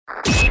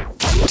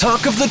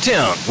Talk of the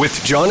Town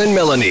with John and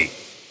Melanie.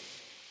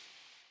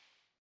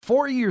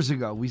 4 years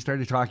ago, we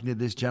started talking to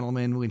this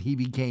gentleman when he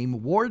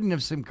became Warden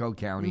of Simcoe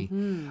County.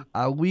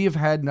 We have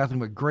had nothing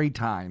but great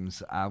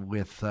times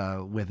with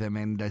him,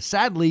 and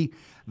sadly,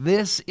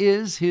 this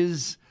is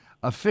his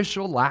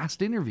official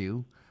last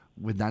interview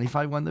with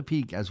 95.1 The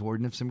Peak as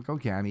Warden of Simcoe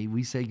County.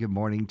 We say good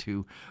morning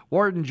to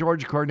Warden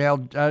George Cornell.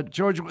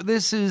 George,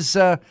 this is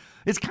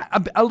it's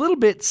a little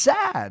bit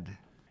sad.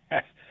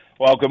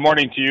 Well, good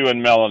morning to you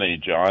and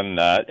Melanie, John.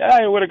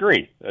 I would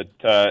agree.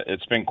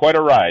 It's been quite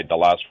a ride the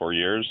last 4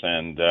 years,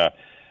 and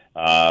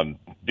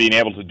being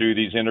able to do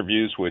these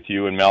interviews with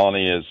you and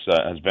Melanie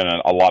has been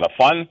a lot of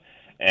fun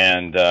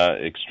and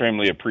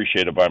extremely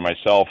appreciated by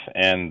myself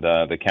and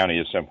the County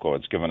of Simcoe.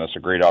 It's given us a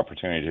great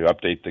opportunity to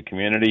update the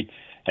community.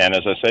 And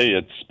as I say,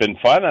 it's been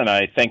fun, and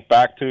I think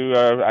back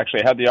to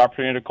actually had the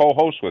opportunity to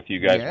co-host with you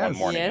guys one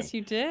morning. Yes,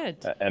 you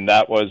did. And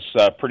that was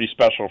pretty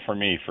special for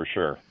me, for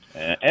sure.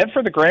 And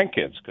for the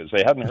grandkids, because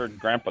they hadn't heard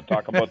Grandpa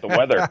talk about the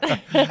weather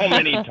so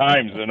many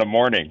times in the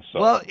morning.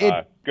 So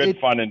good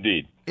fun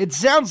indeed. It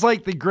sounds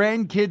like the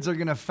grandkids are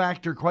going to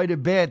factor quite a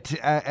bit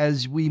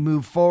as we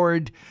move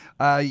forward.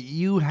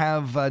 You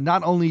have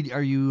not only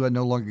are you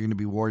no longer going to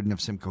be Warden of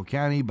Simcoe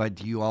County,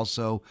 but you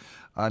also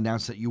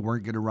announced that you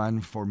weren't going to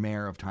run for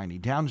mayor of Tiny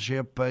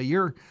Township.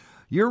 You're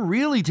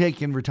really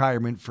taking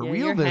retirement for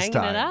real this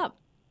time. You're hanging it up.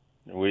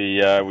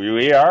 We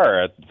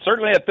are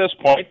certainly at this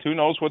point. Who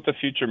knows what the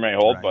future may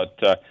hold? Right.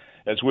 But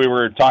as we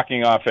were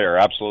talking off air,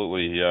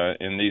 absolutely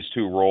in these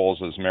two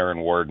roles as mayor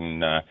and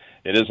warden,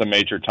 it is a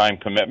major time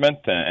commitment,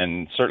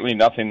 and certainly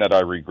nothing that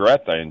I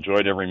regret. I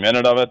enjoyed every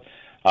minute of it,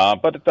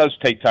 but it does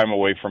take time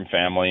away from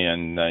family.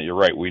 And you're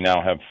right, we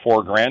now have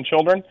 4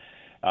 grandchildren,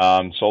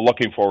 so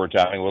looking forward to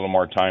having a little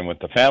more time with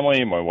the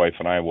family. My wife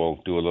and I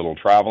will do a little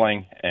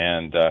traveling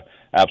and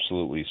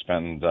absolutely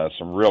spend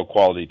some real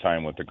quality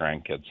time with the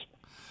grandkids.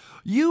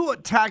 You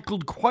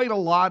tackled quite a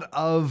lot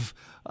of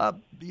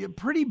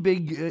pretty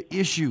big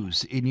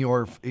issues in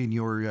your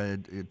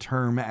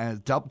term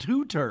as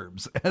 2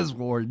 terms as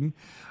warden.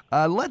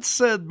 Let's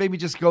maybe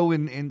just go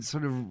and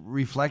sort of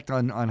reflect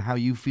on how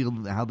you feel,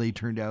 how they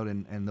turned out,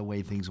 and the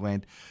way things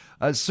went.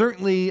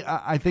 Certainly,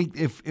 I think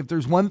if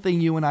there's one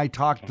thing you and I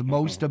talked the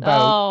most about.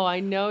 Oh, I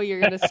know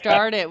you're going to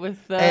start it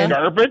with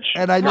garbage.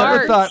 And I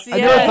never thought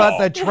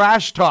that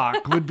trash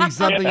talk would be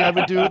something I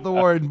would do with the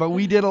warden, but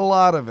we did a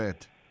lot of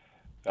it.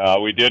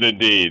 We did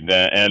indeed,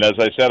 and as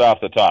I said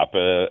off the top,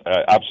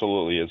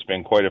 absolutely, it's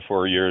been quite a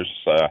 4 years.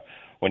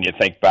 When you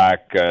think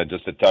back,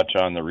 just to touch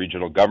on the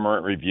regional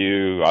government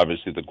review,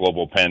 obviously the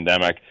global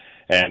pandemic,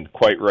 and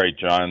quite right,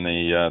 John,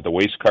 the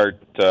waste cart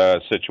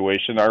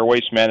situation, our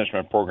waste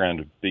management program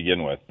to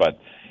begin with. But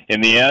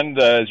in the end,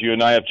 as you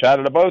and I have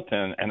chatted about,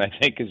 and I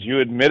think as you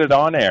admitted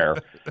on air,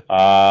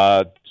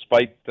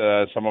 despite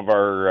some of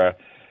our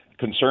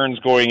concerns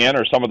going in,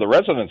 or some of the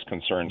residents'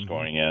 concerns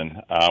going in,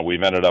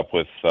 we've ended up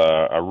with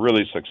a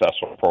really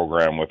successful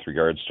program with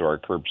regards to our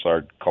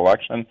curbside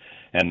collection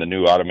and the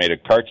new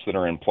automated carts that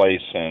are in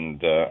place.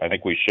 And I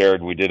think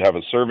we did have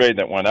a survey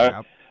that went out.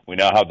 Yep. We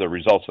now have the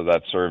results of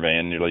that survey,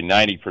 and nearly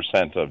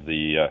 90% of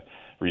the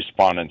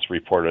respondents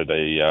reported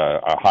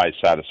a high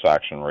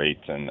satisfaction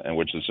rate, and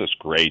which is just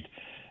great.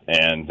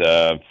 And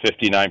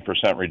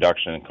 59%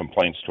 reduction in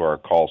complaints to our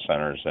call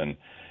centers.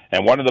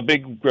 And one of the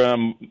big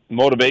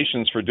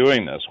motivations for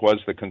doing this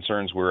was the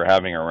concerns we were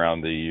having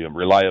around the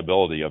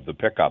reliability of the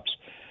pickups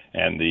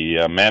and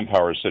the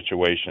manpower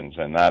situations,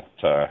 and that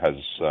has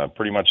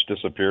pretty much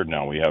disappeared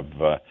now. We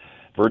have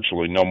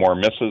virtually no more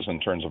misses in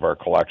terms of our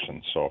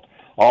collections. So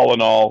all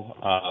in all,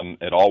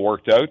 it all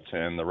worked out,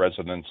 and the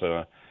residents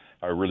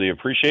I really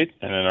appreciate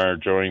and are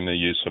enjoying the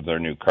use of their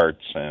new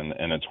carts, and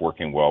it's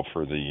working well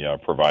for the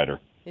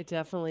provider. It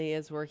definitely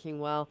is working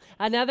well.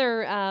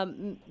 Another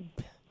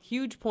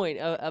huge point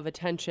of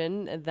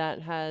attention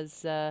that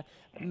has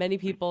many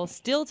people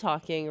still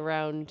talking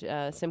around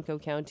Simcoe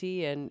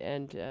County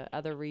and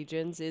other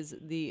regions is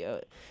the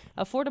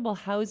affordable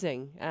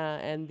housing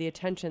and the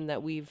attention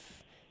that we've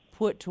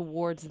put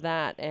towards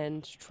that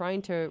and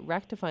trying to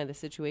rectify the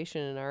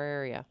situation in our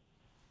area.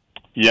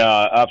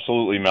 Yeah,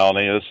 absolutely,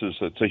 Melanie.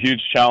 It's a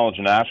huge challenge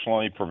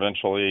nationally,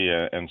 provincially,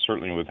 and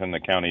certainly within the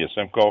County of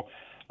Simcoe.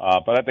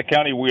 But at the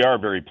county, we are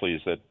very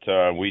pleased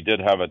that we did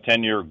have a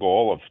 10-year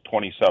goal of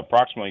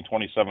approximately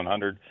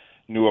 2,700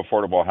 new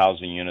affordable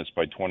housing units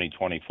by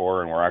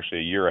 2024, and we're actually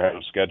a year ahead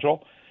of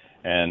schedule.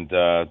 And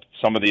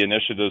some of the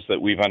initiatives that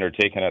we've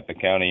undertaken at the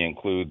county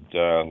include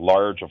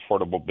large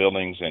affordable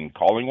buildings in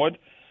Collingwood,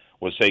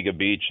 Wasaga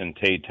Beach, and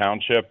Tay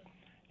Township.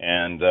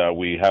 And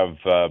we have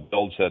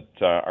builds that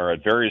are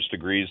at various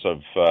degrees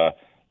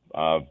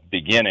of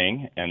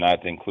beginning, and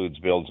that includes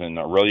builds in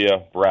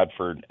Aurelia,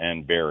 Bradford,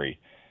 and Barrie.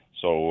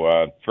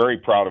 So very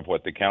proud of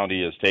what the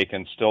county has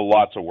taken. Still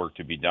lots of work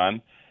to be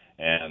done,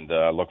 and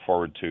look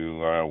forward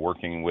to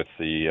working with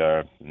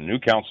the new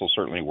council,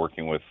 certainly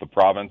working with the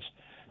province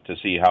to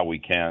see how we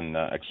can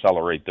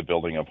accelerate the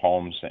building of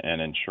homes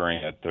and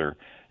ensuring that there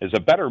is a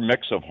better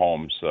mix of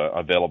homes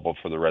available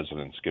for the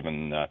residents,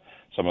 given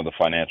some of the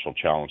financial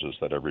challenges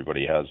that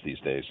everybody has these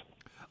days.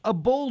 A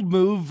bold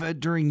move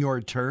during your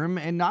term,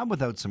 and not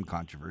without some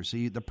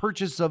controversy, the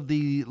purchase of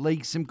the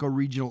Lake Simcoe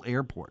Regional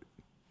Airport.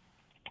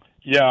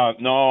 Yeah,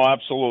 no,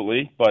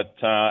 absolutely. But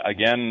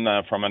again,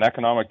 from an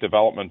economic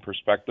development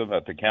perspective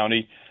at the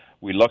county,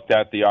 we looked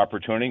at the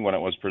opportunity when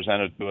it was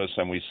presented to us,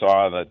 and we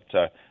saw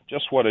that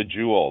just what a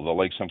jewel the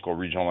Lake Simcoe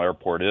Regional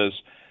Airport is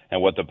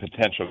and what the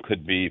potential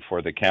could be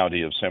for the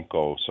county of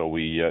Simcoe. So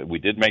we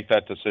did make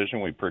that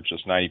decision. We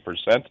purchased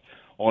 90%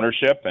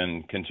 ownership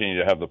and continue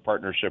to have the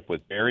partnership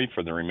with Barrie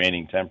for the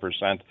remaining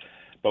 10%.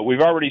 But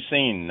we've already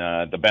seen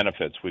the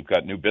benefits. We've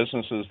got new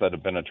businesses that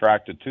have been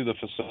attracted to the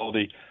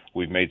facility.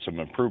 We've made some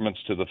improvements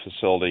to the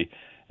facility,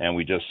 and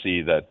we just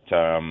see that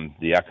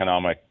the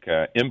economic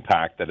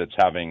impact that it's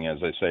having, as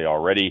I say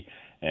already,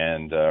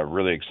 and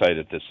really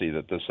excited to see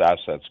that this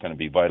asset's going to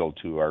be vital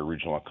to our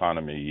regional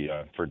economy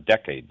for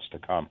decades to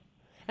come.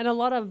 And a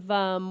lot of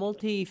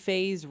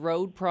multi-phase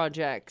road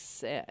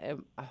projects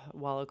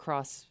while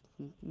across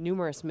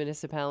numerous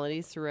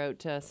municipalities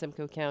throughout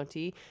Simcoe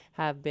County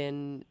have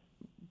been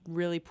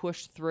really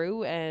pushed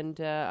through, and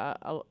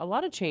a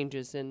lot of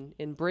changes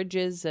in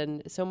bridges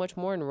and so much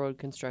more in road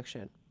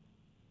construction.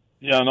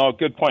 Yeah, no,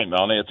 good point,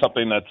 Melanie. It's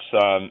something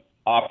that's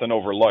often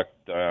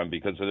overlooked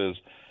because it is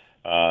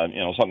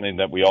something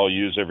that we all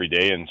use every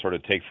day and sort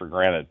of take for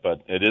granted.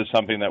 But it is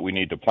something that we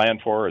need to plan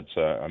for. It's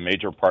a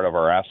major part of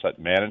our asset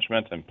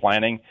management and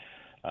planning.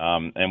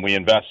 And we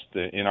invest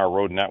in our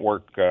road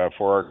network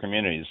for our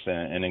communities,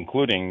 and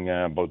including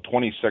about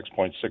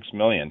 $26.6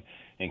 million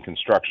in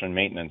construction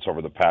maintenance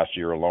over the past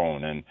year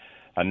alone, and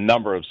a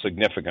number of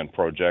significant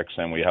projects,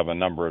 and we have a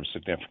number of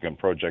significant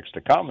projects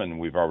to come, and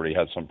we've already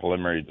had some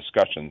preliminary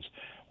discussions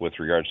with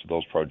regards to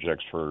those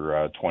projects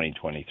for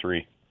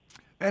 2023.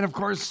 And of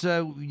course,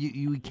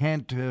 you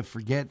can't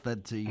forget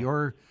that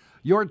your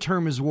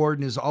term as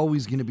warden is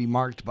always going to be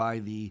marked by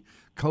the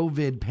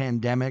COVID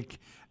pandemic.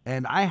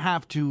 And I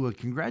have to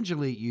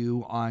congratulate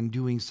you on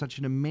doing such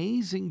an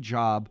amazing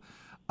job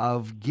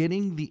of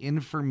getting the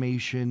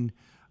information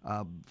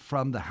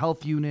from the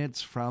health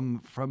units,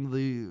 from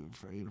the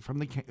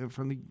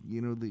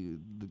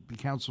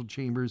council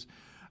chambers,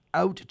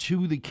 out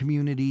to the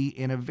community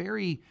in a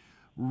very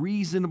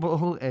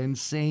reasonable and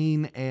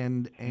sane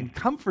and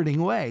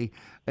comforting way.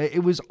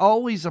 It was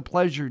always a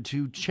pleasure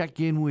to check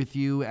in with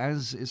you,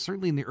 as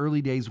certainly in the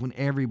early days when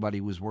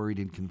everybody was worried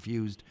and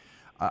confused.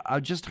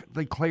 Just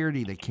the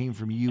clarity that came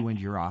from you and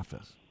your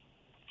office.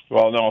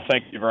 Well, no,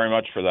 thank you very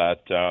much for that.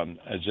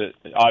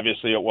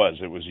 Obviously it was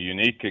a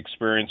unique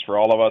experience for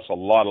all of us, a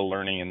lot of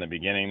learning in the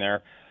beginning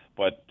there,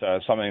 but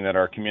something that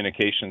our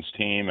communications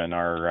team and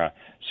our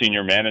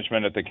senior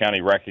management at the county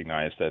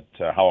recognized, that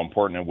how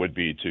important it would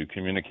be to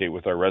communicate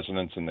with our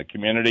residents in the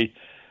community.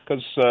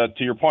 Because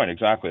to your point,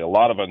 exactly, a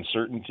lot of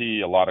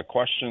uncertainty, a lot of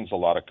questions, a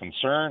lot of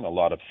concern, a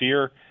lot of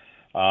fear.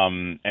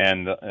 And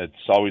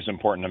it's always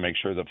important to make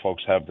sure that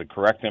folks have the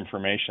correct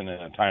information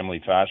in a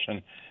timely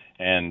fashion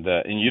and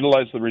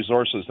utilize the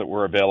resources that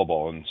were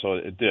available. And so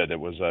it did. It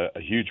was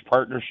a huge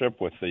partnership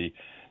with the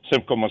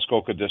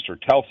Simcoe-Muskoka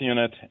District Health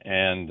Unit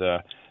and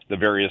the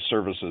various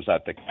services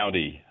at the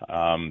county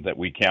that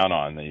we count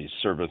on, the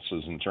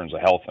services in terms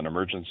of health and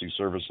emergency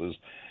services,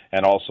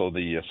 and also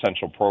the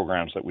essential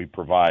programs that we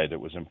provide. It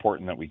was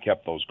important that we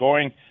kept those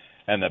going,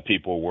 and that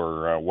people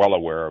were well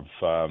aware of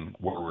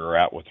where we were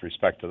at with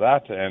respect to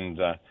that and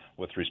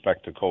with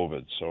respect to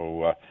COVID.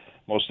 So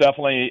most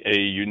definitely a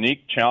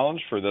unique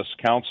challenge for this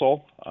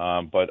council,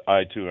 but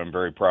I, too, am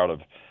very proud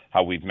of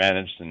how we've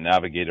managed and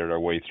navigated our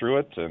way through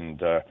it.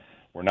 And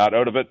we're not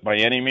out of it by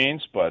any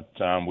means, but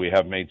we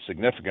have made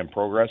significant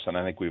progress, and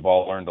I think we've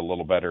all learned a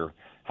little better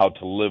how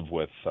to live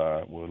with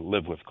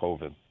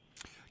COVID.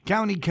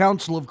 County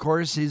Council, of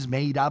course, is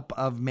made up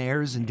of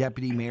mayors and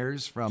deputy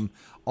mayors from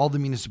all the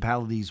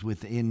municipalities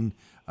within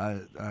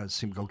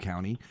Simcoe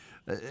County.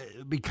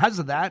 Because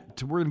of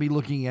that, we're going to be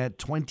looking at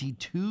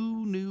 22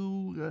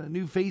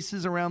 new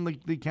faces around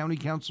the County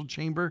Council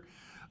chamber.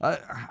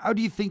 How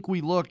do you think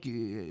we look,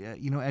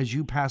 as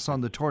you pass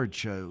on the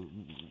torch?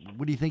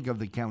 What do you think of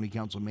the County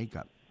Council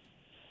makeup?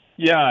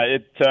 Yeah,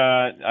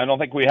 I don't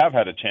think we have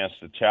had a chance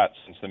to chat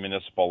since the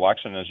municipal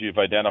election. As you've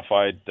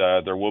identified,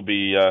 there will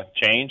be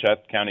change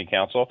at County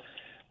Council.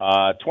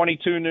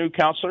 22 new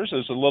councillors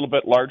is a little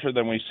bit larger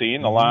than we've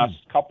seen. The last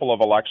couple of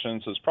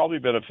elections has probably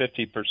been a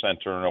 50%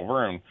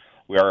 turnover, and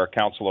we are a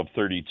council of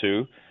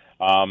 32.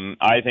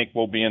 I think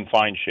we'll be in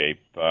fine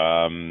shape.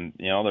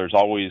 There's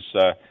always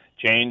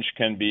change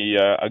can be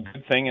a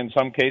good thing in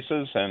some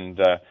cases, and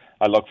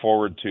I look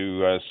forward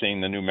to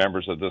seeing the new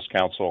members of this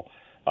council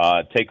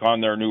take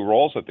on their new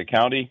roles at the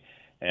county,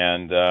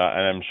 and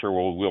I'm sure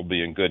we'll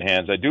be in good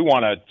hands. I do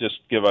want to just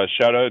give a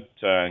shout-out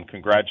and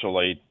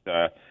congratulate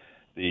the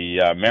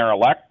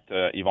Mayor-elect,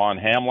 Yvonne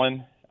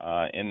Hamlin,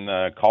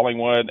 in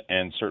Collingwood,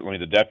 and certainly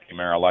the Deputy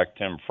Mayor-elect,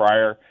 Tim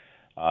Fryer.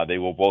 They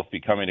will both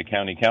be coming to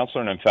County Council,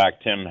 and in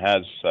fact, Tim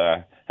has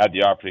had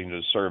the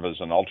opportunity to serve as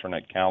an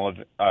alternate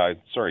county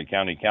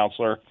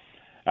councilor.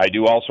 I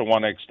do also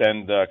want to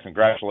extend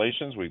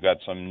congratulations. We've got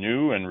some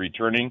new and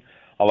returning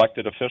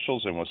elected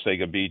officials in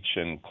Wasaga Beach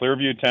and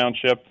Clearview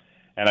Township.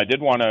 And I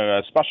did want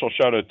a special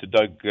shout-out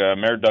to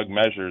Mayor Doug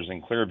Measures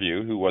in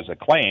Clearview, who was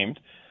acclaimed,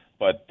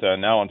 but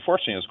now,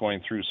 unfortunately, is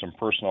going through some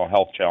personal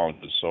health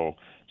challenges. So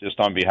just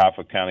on behalf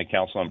of County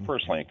Council and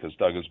personally, because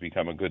Doug has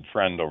become a good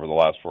friend over the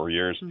last 4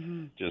 years,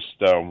 just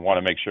want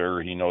to make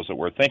sure he knows that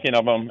we're thinking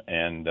of him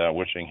and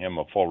wishing him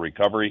a full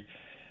recovery.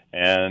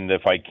 And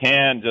if I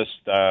can,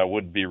 just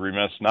would be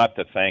remiss not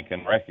to thank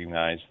and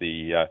recognize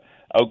the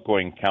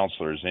outgoing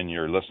councillors in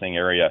your listening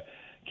area: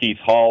 Keith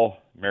Hall,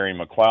 Marianne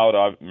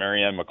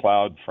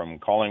McLeod from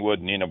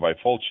Collingwood, Nina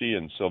Bifulci,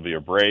 and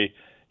Sylvia Bray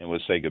in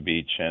Wasaga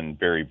Beach, and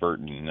Barry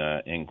Burton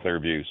in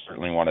Clearview.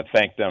 Certainly want to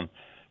thank them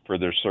for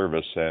their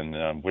service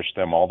and wish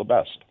them all the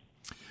best.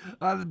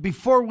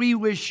 Before we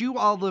wish you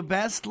all the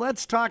best,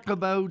 let's talk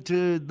about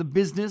the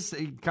business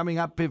coming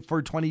up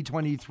for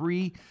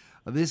 2023.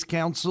 This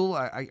council,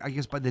 I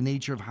guess by the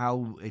nature of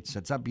how it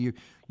sets up,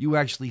 you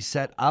actually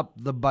set up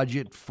the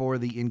budget for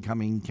the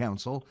incoming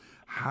council.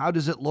 How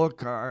does it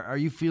look? Are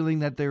you feeling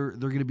that they're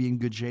going to be in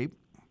good shape?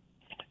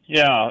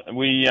 Yeah,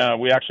 we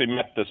actually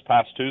met this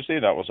past Tuesday.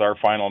 That was our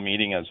final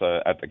meeting at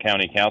the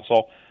county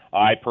council.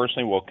 I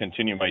personally will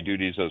continue my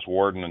duties as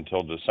warden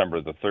until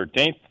December the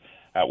 13th,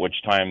 at which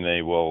time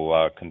they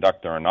will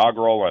conduct their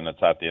inaugural, and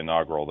it's at the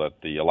inaugural that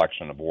the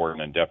election of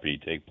warden and deputy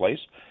take place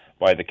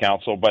by the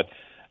council. But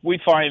we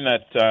find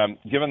that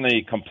given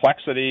the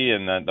complexity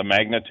and the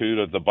magnitude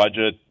of the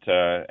budget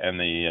and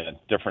the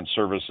different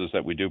services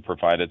that we do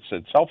provide,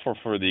 it's helpful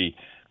for the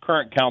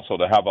current council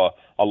to have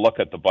a look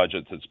at the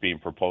budget that's being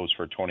proposed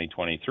for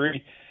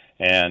 2023.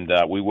 And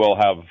we will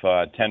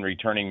have 10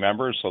 returning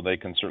members, so they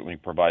can certainly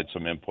provide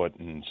some input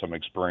and some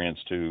experience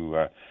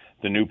to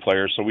the new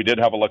players. So we did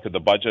have a look at the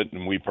budget,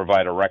 and we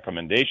provide a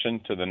recommendation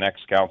to the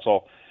next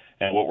council.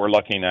 And what we're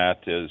looking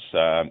at is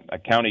a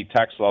county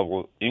tax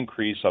level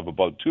increase of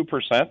about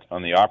 2%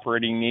 on the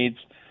operating needs,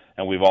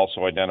 and we've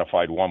also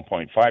identified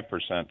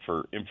 1.5%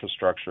 for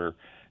infrastructure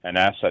and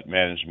asset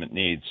management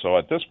needs. So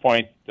at this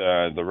point,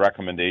 the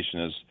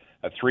recommendation is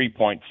a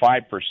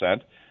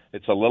 3.5%.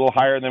 It's a little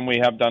higher than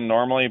we have done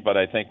normally, but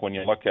I think when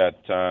you look at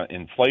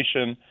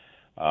inflation,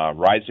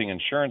 rising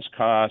insurance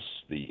costs,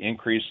 the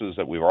increases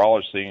that we were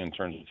all seeing in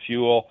terms of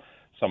fuel,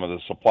 some of the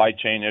supply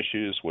chain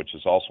issues, which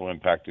has also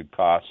impacted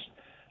costs,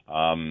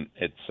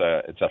 it's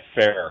a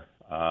fair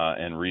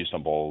and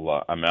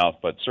reasonable amount.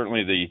 But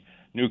certainly the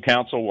new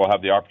council will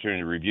have the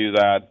opportunity to review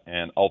that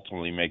and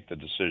ultimately make the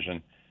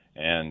decision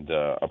and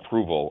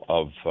approval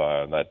of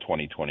that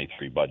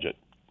 2023 budget.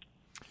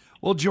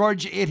 Well,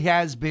 George, it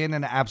has been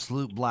an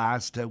absolute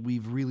blast.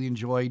 We've really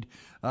enjoyed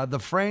the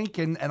frank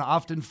and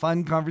often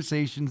fun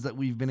conversations that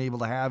we've been able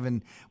to have,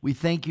 and we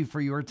thank you for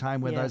your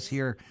time with us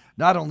here,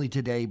 not only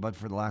today, but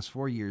for the last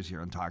 4 years here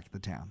on Talk of the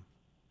Town.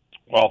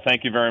 Well,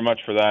 thank you very much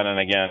for that, and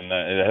again,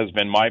 it has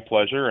been my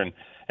pleasure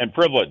and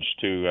privilege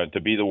to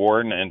be the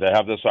warden and to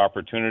have this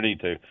opportunity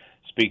to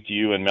speak to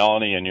you and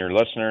Melanie and your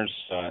listeners.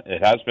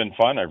 It has been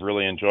fun. I've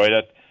really enjoyed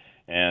it.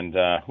 And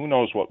who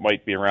knows what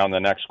might be around the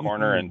next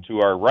corner. And to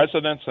our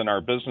residents and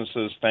our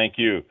businesses, thank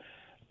you.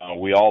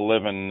 We all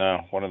live in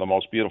one of the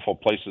most beautiful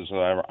places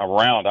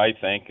around, I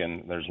think,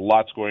 and there's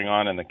lots going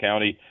on in the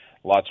county,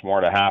 lots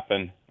more to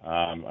happen.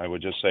 I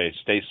would just say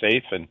stay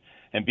safe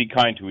and be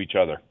kind to each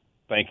other.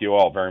 Thank you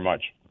all very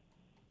much.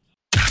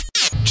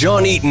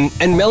 John Eaton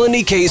and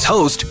Melanie Kay's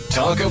host,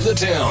 Talk of the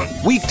Town,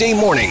 weekday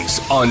mornings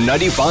on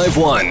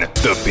 95.1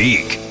 The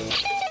Peak.